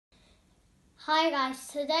Hi guys,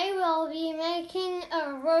 today we'll be making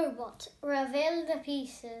a robot. Reveal the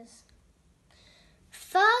pieces.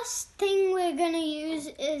 First thing we're going to use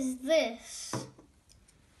is this.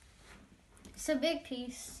 It's a big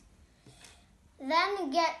piece.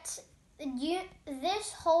 Then get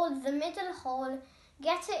this hole, the middle hole,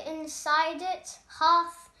 get it inside it,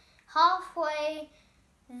 halfway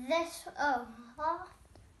this, half,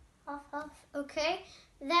 okay.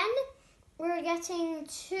 Then we're getting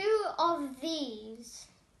 2 of these.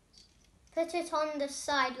 Put it on the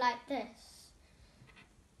side like this.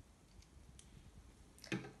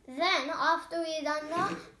 Then, after we've done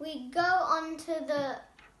that, we go on to the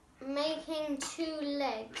making 2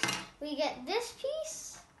 legs. We get this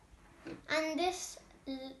piece and this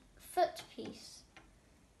foot piece.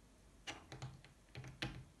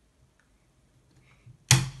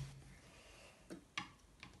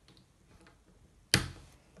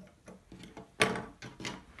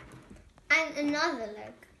 And another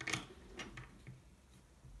leg.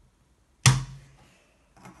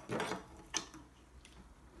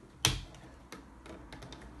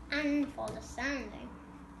 And for the sanding.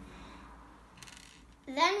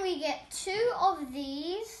 Then we get 2 of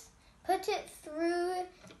these, put it through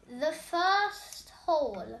the first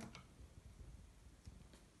hole.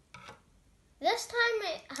 This time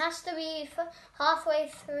it has to be halfway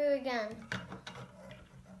through again.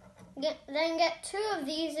 Then get 2 of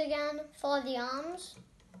these again for the arms.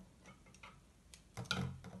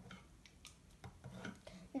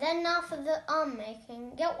 Then now for the arm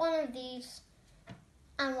making, get 1 of these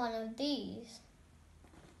and 1 of these.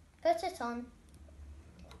 Put it on.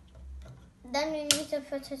 Then we need to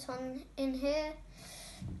put it on in here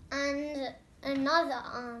and another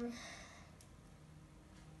arm.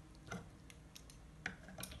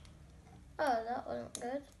 Oh, that wasn't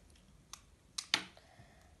good.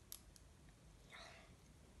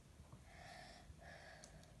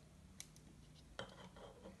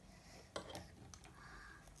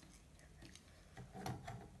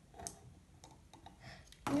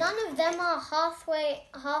 None of them are halfway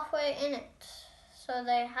in it, so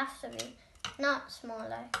they have to be not small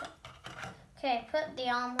like it. Okay, put the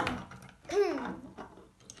arm on.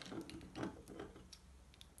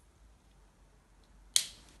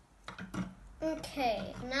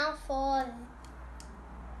 Okay, now for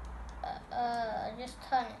just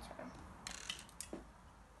turn it around.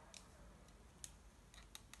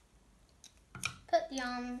 Put the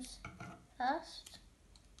arms first.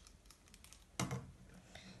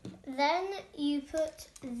 Then you put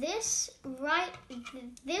this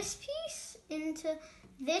piece into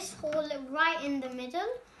this hole right in the middle.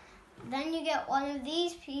 Then you get 1 of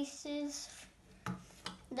these pieces.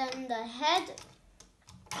 Then the head.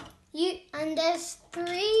 And there's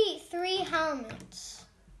three helmets.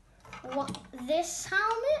 This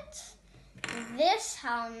helmet, this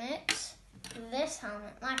helmet, this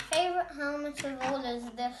helmet. My favorite helmet of all is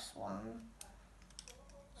this one.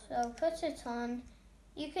 So put it on.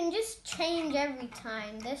 You can just change every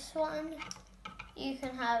time. This one, you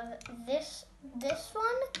can have this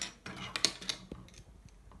one,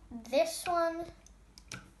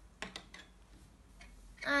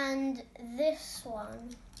 and this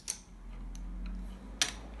one.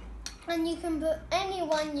 And you can put any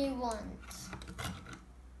one you want.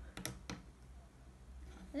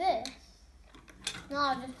 This. No,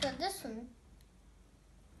 I'll just put this one.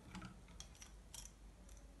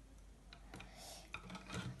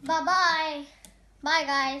 Bye-bye. Bye,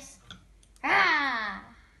 guys. Ah!